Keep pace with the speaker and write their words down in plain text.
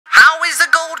is the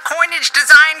gold coinage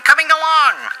design coming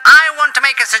along? I want to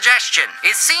make a suggestion.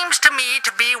 It seems to me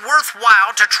to be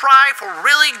worthwhile to try for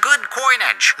really good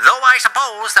coinage, though I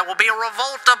suppose there will be a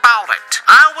revolt about it.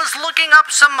 I was looking up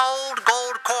some old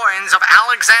gold coins of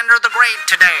Alexander the Great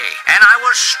today, and I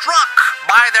was struck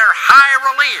by their high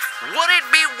relief. Would it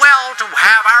be well to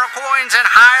have our coins in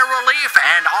high relief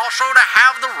and also to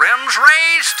have the rims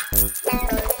raised?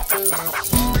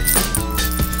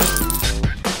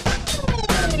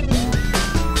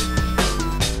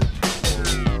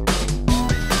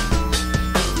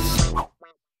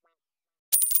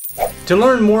 To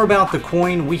learn more about the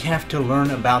coin, we have to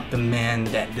learn about the man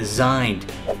that designed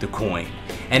the coin,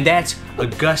 and that's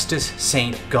Augustus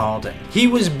Saint Gaudens. He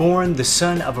was born the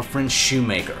son of a French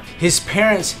shoemaker. His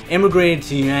parents immigrated to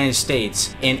the United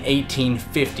States in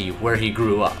 1850, where he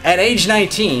grew up. At age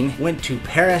 19, went to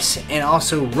Paris and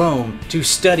also Rome to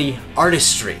study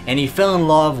artistry, and he fell in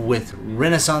love with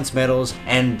Renaissance metals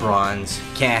and bronze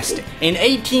casting. In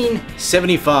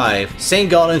 1875,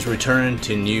 Saint Gaudens returned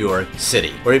to New York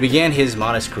City, where he began his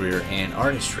modest career in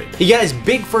artistry. He got his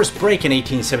big first break in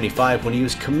 1875 when he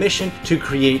was commissioned to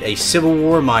create a Civil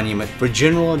War monument for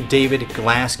General David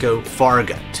Glasgow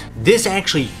Farragut. This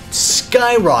actually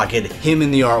skyrocketed him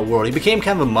in the art world. He became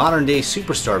kind of a modern day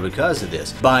superstar because of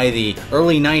this. By the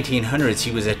early 1900s,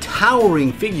 he was a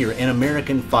towering figure in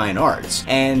American fine arts.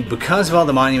 And because of all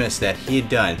the monuments that he had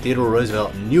done, Theodore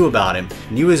Roosevelt knew about him,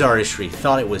 knew his artistry,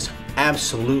 thought it was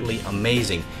absolutely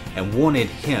amazing, and wanted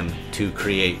him to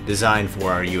create design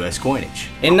for our US coinage.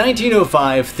 In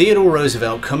 1905, Theodore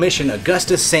Roosevelt commissioned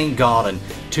Augustus Saint Gaudens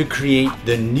to create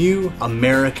the new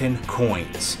American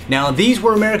coins. Now, these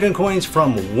were American coins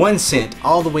from 1 cent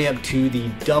all the way up to the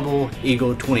double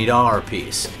eagle $20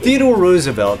 piece. Theodore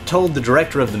Roosevelt told the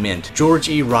director of the mint, George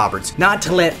E. Roberts, not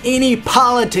to let any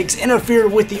politics interfere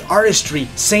with the artistry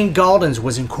Saint Gaudens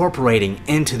was incorporating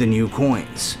into the new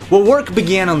coins. Well, work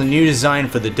began on the new design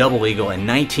for the double eagle in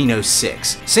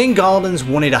 1906. Saint Gaudens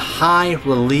wanted a high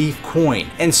relief coin,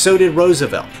 and so did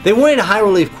Roosevelt. They wanted a high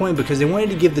relief coin because they wanted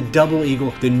to give the double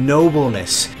eagle the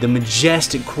nobleness, the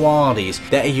majestic qualities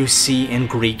that you see in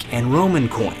Greek and Roman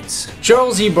coins.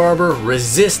 Charles E. Barber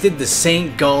resisted the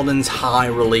Saint Gaudens high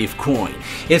relief coin.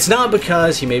 It's not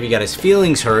because he maybe got his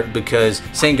feelings hurt, because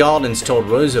Saint Gaudens told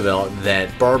Roosevelt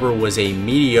that Barber was a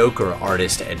mediocre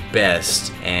artist at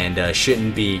best and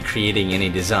shouldn't be creating any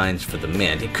designs for the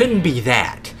mint. It couldn't be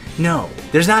that. No,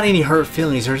 there's not any hurt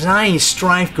feelings, there's not any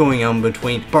strife going on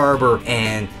between Barber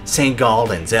and Saint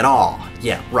Gaudens at all.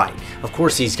 Yeah, right. Of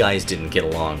course these guys didn't get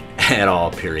along at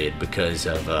all, period, because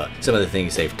of some of the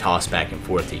things they've tossed back and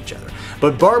forth to each other.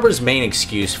 But Barber's main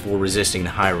excuse for resisting the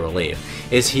high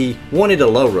relief is he wanted a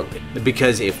low relief,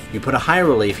 because if you put a high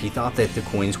relief, he thought that the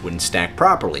coins wouldn't stack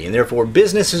properly, and therefore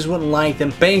businesses wouldn't like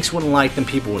them, banks wouldn't like them,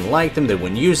 people wouldn't like them, they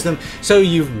wouldn't use them, so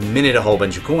you've minted a whole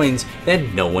bunch of coins that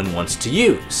no one wants to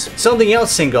use. Something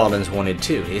else Saint Gaudens wanted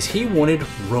too is he wanted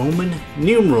Roman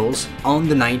numerals on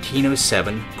the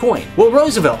 1907 coin. Well,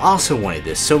 Roosevelt also wanted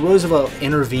this, so Roosevelt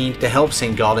intervened to help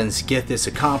Saint Gaudens get this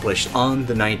accomplished on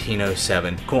the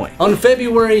 1907 coin. On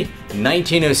February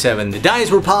 1907, the dies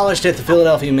were polished at the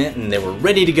Philadelphia Mint and they were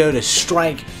ready to go to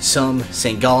strike some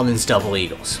Saint Gaudens double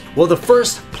eagles. Well, the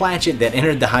first placket that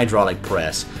entered the hydraulic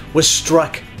press was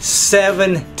struck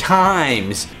 7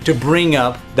 times to bring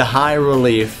up the high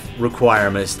relief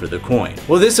requirements for the coin.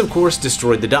 Well, this of course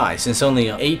destroyed the die, since only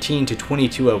 18 to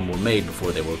 22 of them were made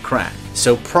before they were cracked.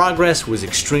 So progress was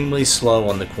extremely slow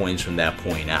on the coins from that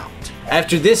point out.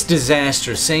 After this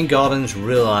disaster, Saint Gaudens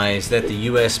realized that the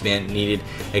US Mint needed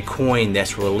a coin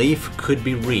that's relief could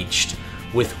be reached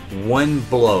with one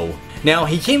blow. Now,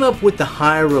 he came up with the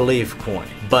high relief coin,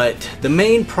 but the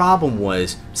main problem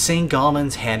was Saint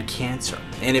Gaudens had cancer,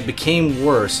 and it became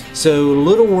worse, so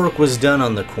little work was done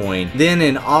on the coin. Then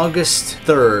in August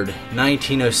 3rd,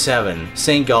 1907,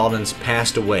 Saint Gaudens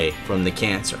passed away from the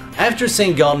cancer. After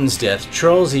Saint Gaudens' death,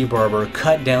 Charles E. Barber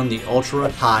cut down the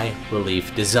ultra high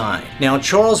relief design. Now,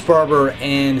 Charles Barber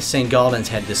and Saint Gaudens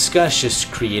had discussed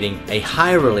just creating a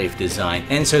high relief design,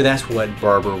 and so that's what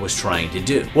Barber was trying to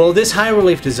do. Well, this high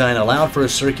relief design allowed for a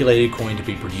circulated coin to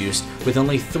be produced with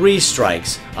only 3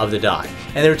 strikes of the die.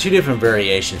 And there are 2 different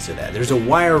variations of that. There's a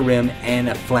wire rim and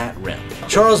a flat rim.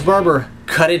 Charles Barber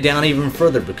cut it down even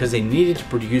further because they needed to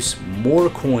produce more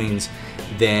coins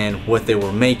than what they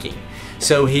were making.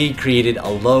 So he created a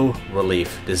low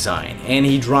relief design, and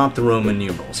he dropped the Roman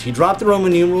numerals. He dropped the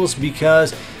Roman numerals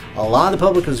because a lot of the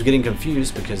public was getting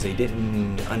confused because they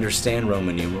didn't understand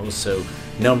Roman numerals, so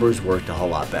numbers worked a whole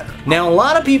lot better. Now, a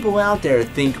lot of people out there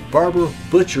think Barber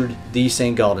butchered the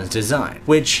Saint Gaudens design,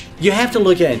 which you have to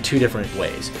look at in 2 different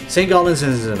ways. Saint Gaudens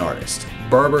is an artist.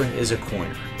 Barber is a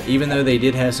coiner. Even though they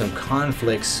did have some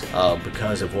conflicts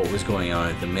because of what was going on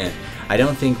at the mint, I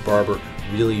don't think Barber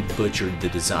really butchered the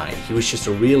design. He was just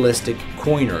a realistic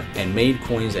coiner and made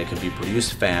coins that could be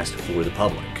produced fast for the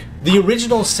public. The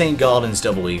original Saint Gaudens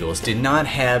Double Eagles did not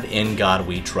have "In God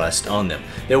We Trust" on them.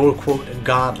 They were, quote,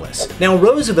 godless. Now,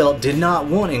 Roosevelt did not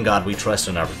want "In God We Trust"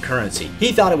 on our currency.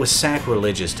 He thought it was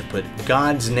sacrilegious to put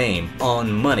God's name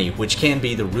on money, which can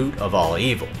be the root of all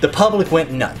evil. The public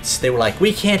went nuts. They were like,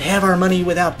 we can't have our money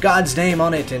without God's name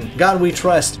on it and God we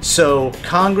trust. So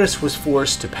Congress was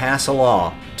forced to pass a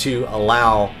law to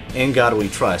allow "In God We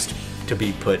Trust" to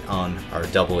be put on our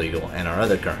Double Eagle and our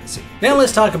other currency. Now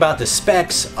let's talk about the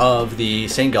specs of the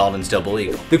Saint Gaudens Double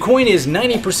Eagle. The coin is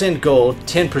 90% gold,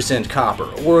 10% copper,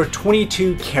 or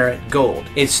 22 karat gold.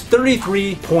 It's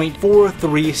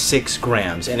 33.436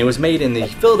 grams, and it was made in the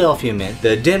Philadelphia Mint,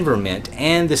 the Denver Mint,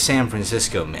 and the San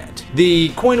Francisco Mint. The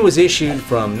coin was issued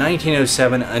from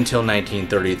 1907 until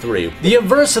 1933. The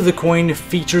obverse of the coin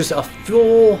features a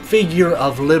full figure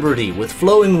of Liberty with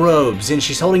flowing robes, and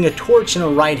she's holding a torch in her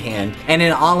right hand and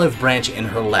an olive branch in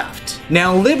her left.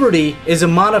 Now, Liberty is a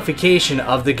modification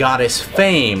of the goddess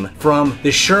Fame from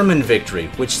the Sherman victory,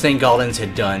 which Saint Gaudens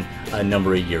had done a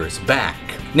number of years back.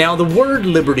 Now, the word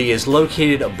Liberty is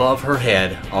located above her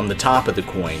head on the top of the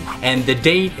coin, and the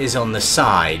date is on the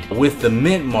side with the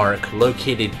mint mark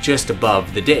located just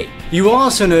above the date. You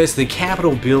also notice the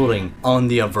Capitol building on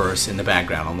the obverse in the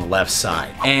background on the left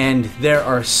side, and there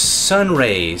are sun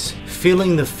rays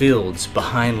filling the fields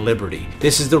behind Liberty.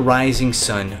 This is the rising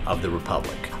sun of the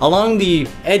Republic. Along the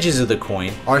edges of the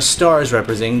coin are stars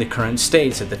representing the current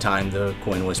states at the time the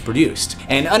coin was produced.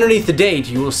 And underneath the date,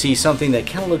 you will see something that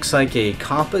kind of looks like a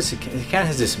compass. It kind of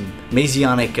has this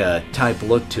Masonic type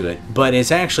look to it, but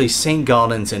it's actually Saint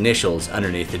Gaudens' initials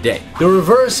underneath the date. The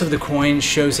reverse of the coin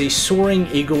shows a soaring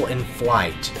eagle in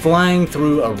flight, flying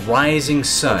through a rising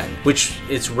sun, which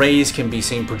its rays can be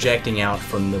seen projecting out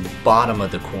from the bottom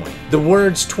of the coin. The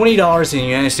words $20 in the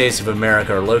United States of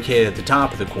America are located at the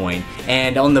top of the coin,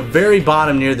 and on the very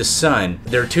bottom near the sun,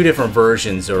 there are two different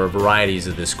versions or varieties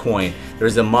of this coin.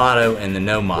 There's the motto and the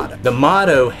no motto. The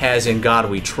motto has "In God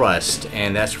We Trust,"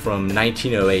 and that's from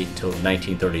 1908 till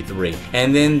 1933.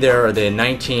 And then there are the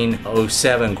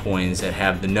 1907 coins that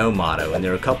have the no motto, and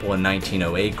there are a couple of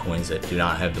 1908 coins that do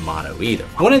not have the motto either.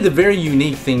 One of the very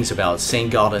unique things about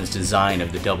Saint Gaudens' design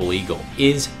of the Double Eagle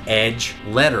is edge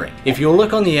lettering. If you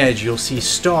look on the edge, you'll see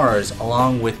stars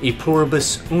along with E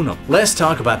Pluribus Unum. Let's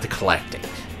talk about the collecting.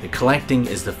 The collecting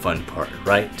is the fun part,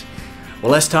 right?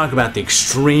 Well, let's talk about the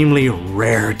extremely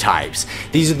rare types.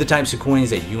 These are the types of coins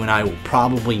that you and I will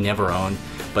probably never own,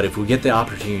 but if we get the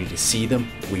opportunity to see them,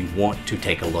 we want to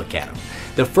take a look at them.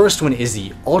 The first one is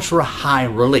the ultra high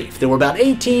relief. There were about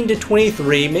 18 to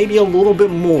 23, maybe a little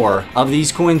bit more, of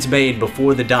these coins made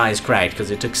before the dies cracked,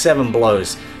 because it took 7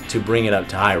 blows to bring it up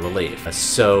to high relief.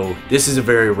 So this is a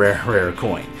very rare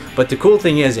coin. But the cool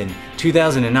thing is, in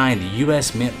 2009, the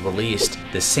US Mint released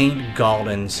the Saint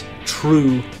Gaudens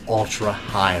True Ultra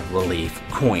High Relief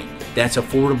coin. That's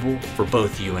affordable for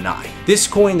both you and I. This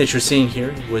coin that you're seeing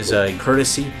here was a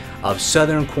courtesy of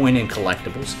Southern Coin and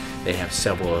Collectibles. They have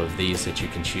several of these that you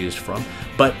can choose from.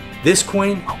 But this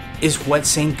coin is what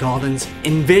Saint Gaudens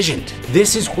envisioned.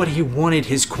 This is what he wanted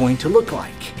his coin to look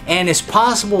like. And it's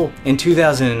possible in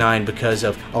 2009 because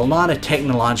of a lot of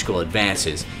technological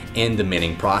advances in the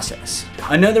minting process.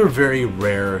 Another very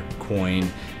rare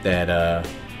coin that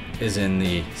is in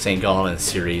the Saint Gaudens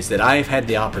series that I've had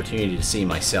the opportunity to see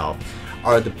myself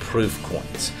are the proof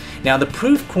coins. Now, the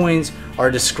proof coins are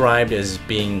described as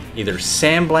being either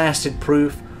sandblasted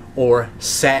proof or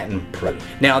satin proof.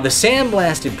 Now, the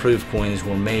sandblasted proof coins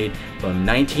were made from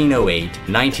 1908,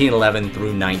 1911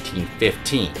 through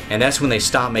 1915, and that's when they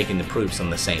stopped making the proofs on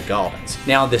the Saint Gaudens.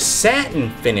 Now, the satin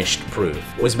finished proof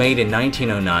was made in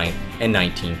 1909 and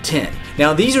 1910.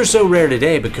 Now, these are so rare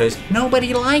today because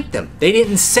nobody liked them. They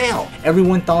didn't sell.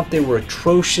 Everyone thought they were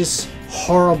atrocious,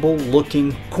 horrible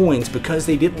looking coins because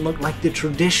they didn't look like the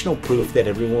traditional proof that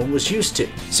everyone was used to.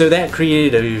 So that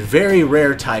created a very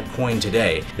rare type coin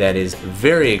today that is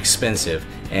very expensive,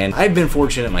 and I've been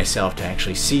fortunate myself to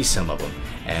actually see some of them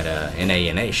at an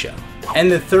ANA show.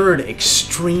 And the third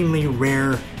extremely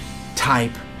rare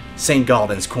type Saint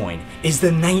Gaudens coin is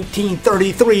the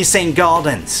 1933 Saint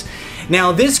Gaudens.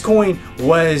 Now, this coin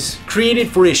was created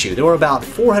for issue. There were about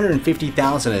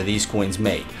 450,000 of these coins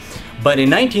made. But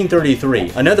in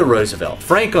 1933, another Roosevelt,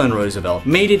 Franklin Roosevelt,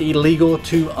 made it illegal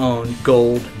to own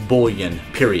gold bullion,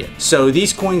 period. So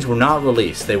these coins were not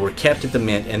released. They were kept at the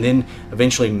mint and then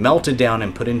eventually melted down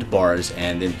and put into bars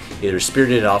and then either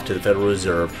spirited off to the Federal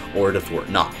Reserve or to Fort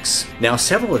Knox. Now,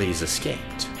 several of these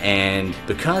escaped, and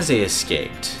because they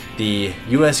escaped, the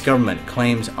US government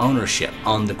claims ownership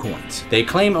on the coins. They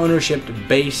claim ownership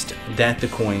based that the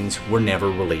coins were never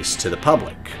released to the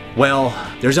public. Well,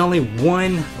 there's only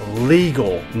one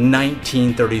legal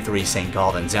 1933 Saint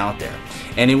Gaudens out there,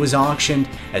 and it was auctioned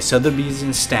at Sotheby's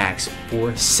and Stack's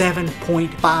for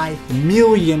 $7.5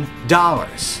 million.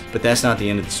 But that's not the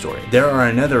end of the story. There are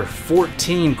another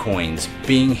 14 coins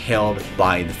being held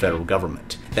by the federal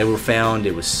government. They were found,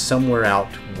 it was somewhere out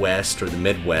west or the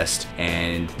Midwest,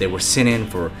 and they were sent in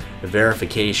for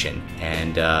verification,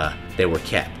 and they were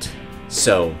kept.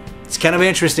 So it's kind of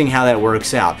interesting how that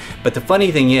works out. But the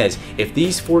funny thing is, if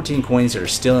these 14 coins are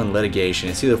still in litigation,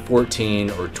 it's either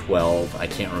 14 or 12, I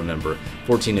can't remember,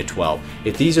 14 to 12.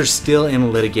 If these are still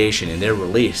in litigation and they're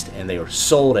released and they are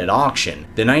sold at auction,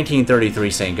 the 1933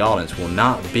 Saint Gaudens will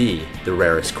not be the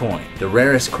rarest coin. The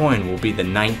rarest coin will be the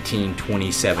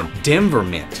 1927 Denver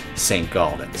Mint Saint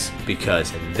Gaudens,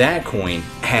 because that coin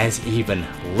has even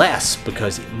less,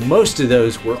 because most of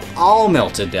those were all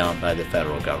melted down by the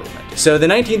federal government. So the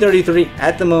 1933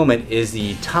 at the moment is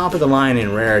the top of the line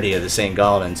in rarity of the Saint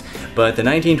Gaudens, but the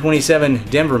 1927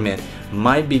 Denver Mint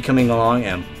might be coming along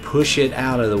and push it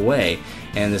out of the way,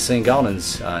 and the Saint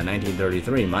Gaudens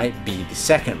 1933 might be the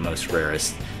second most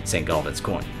rarest Saint Gaudens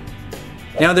coin.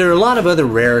 Now, there are a lot of other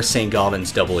rare Saint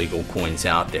Gaudens Double Eagle coins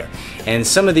out there, and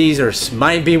some of these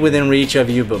might be within reach of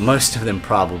you, but most of them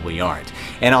probably aren't.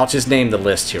 And I'll just name the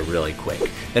list here really quick.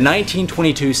 The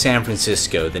 1922 San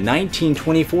Francisco, the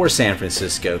 1924 San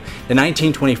Francisco, the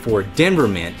 1924 Denver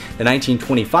Mint, the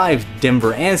 1925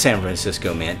 Denver and San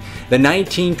Francisco Mint, the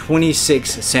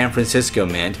 1926 San Francisco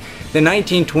Mint, the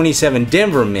 1927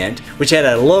 Denver Mint, which had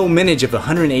a low mintage of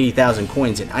 180,000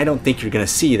 coins, and I don't think you're going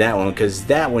to see that one because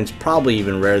that one's probably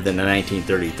even rarer than the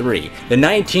 1933. The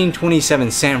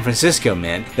 1927 San Francisco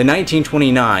Mint, the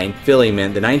 1929 Philly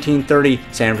Mint, the 1930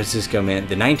 San Francisco Mint,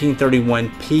 the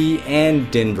 1931 P and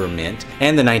Denver Mint,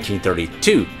 and the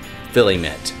 1932 Philly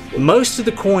Mint. Most of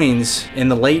the coins in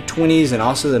the late 20s and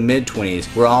also the mid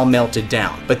 20s were all melted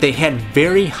down, but they had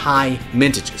very high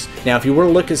mintages. Now, if you were to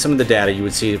look at some of the data, you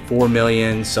would see 4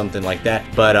 million, something like that,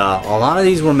 but a lot of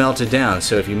these were melted down.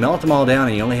 So if you melt them all down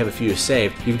and you only have a few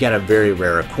saved, you've got a very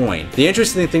rare coin. The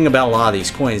interesting thing about a lot of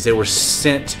these coins, they were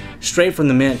sent straight from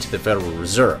the mint to the Federal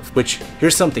Reserve, which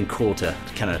here's something cool to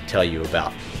kind of tell you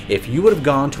about. If you would have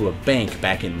gone to a bank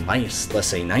back in, let's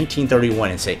say 1931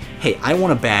 and say, hey, I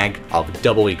want a bag of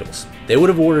double eagles, they would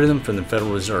have ordered them from the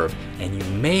Federal Reserve, and you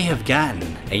may have gotten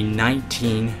a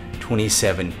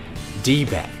 1927 D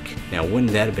bag. Now,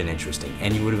 wouldn't that have been interesting?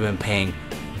 And you would have been paying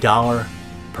dollar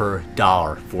per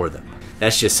dollar for them.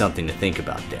 That's just something to think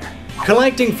about there.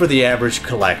 Collecting for the average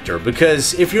collector,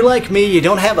 because if you're like me, you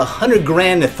don't have 100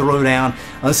 grand to throw down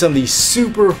on some of these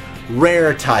super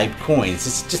rare type coins.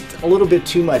 It's just a little bit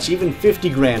too much. Even 50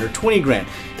 grand or 20 grand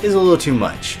is a little too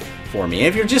much for me.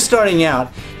 If you're just starting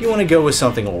out, you want to go with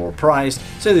something lower priced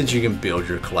so that you can build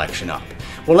your collection up.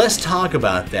 Well, let's talk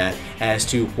about that as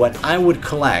to what I would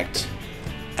collect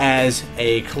as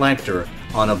a collector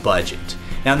on a budget.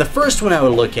 Now, the first one I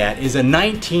would look at is a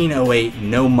 1908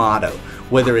 no motto,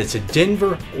 whether it's a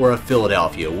Denver or a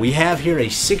Philadelphia. We have here a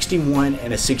 61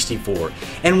 and a 64,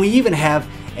 and we even have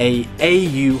a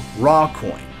AU raw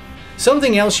coin.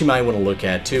 Something else you might want to look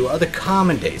at too are the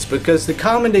common dates, because the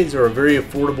common dates are a very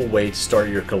affordable way to start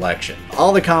your collection.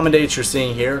 All the common dates you're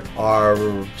seeing here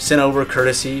are sent over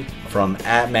courtesy from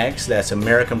APMEX, that's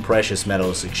American Precious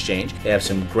Metals Exchange. They have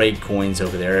some great coins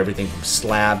over there, everything from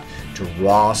slab to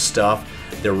raw stuff.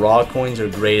 Their raw coins are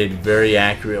graded very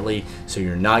accurately, so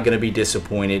you're not going to be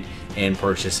disappointed in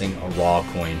purchasing a raw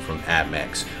coin from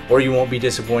APMEX. Or you won't be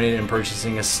disappointed in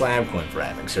purchasing a slab coin for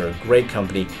APMEX. They're a great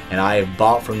company, and I have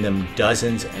bought from them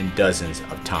dozens and dozens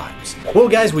of times. Well,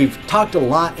 guys, we've talked a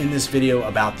lot in this video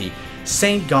about the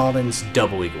Saint Gaudens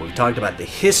Double Eagle. We've talked about the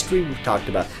history, we've talked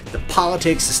about the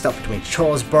politics, the stuff between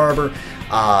Charles Barber,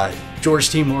 George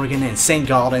T. Morgan, and Saint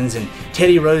Gaudens, and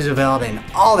Teddy Roosevelt, and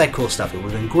all that cool stuff. It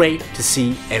would have been great to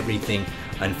see everything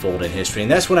unfold in history, and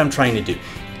that's what I'm trying to do.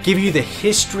 Give you the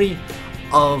history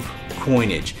of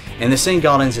coinage. And the Saint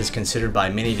Gaudens is considered by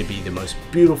many to be the most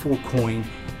beautiful coin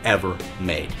ever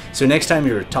made. So next time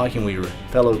you're talking with your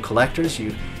fellow collectors,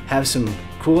 you have some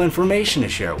cool information to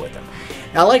share with them.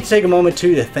 Now, I'd like to take a moment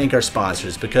too to thank our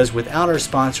sponsors, because without our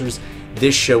sponsors,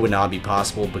 this show would not be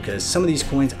possible, because some of these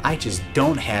coins I just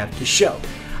don't have to show.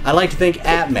 I'd like to thank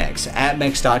APMEX,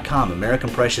 APMEX.com,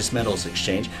 American Precious Metals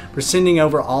Exchange, for sending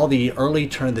over all the early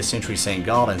turn of the century Saint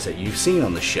Gaudens that you've seen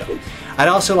on the show. I'd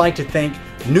also like to thank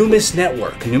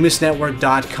NumisNetwork,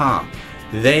 NumisNetwork.com.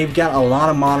 They've got a lot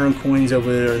of modern coins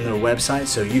over there on their website,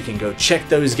 so you can go check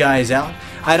those guys out.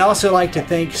 I'd also like to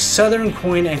thank Southern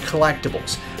Coin and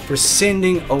Collectibles for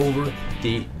sending over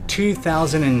the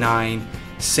 2009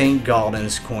 Saint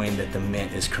Gaudens coin that the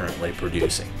Mint is currently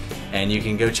producing. And you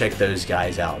can go check those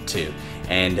guys out too.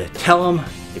 And tell them,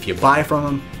 if you buy from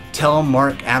them, tell them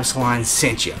Mark Absalon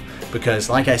sent you. Because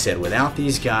like I said, without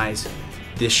these guys,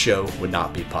 this show would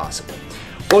not be possible.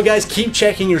 Well guys, keep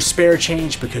checking your spare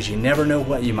change because you never know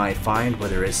what you might find,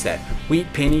 whether it's that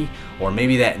wheat penny or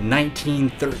maybe that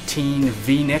 1913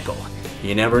 V nickel.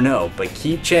 You never know, but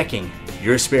keep checking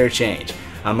your spare change.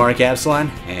 I'm Mark Absalon,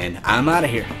 and I'm out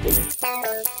of here.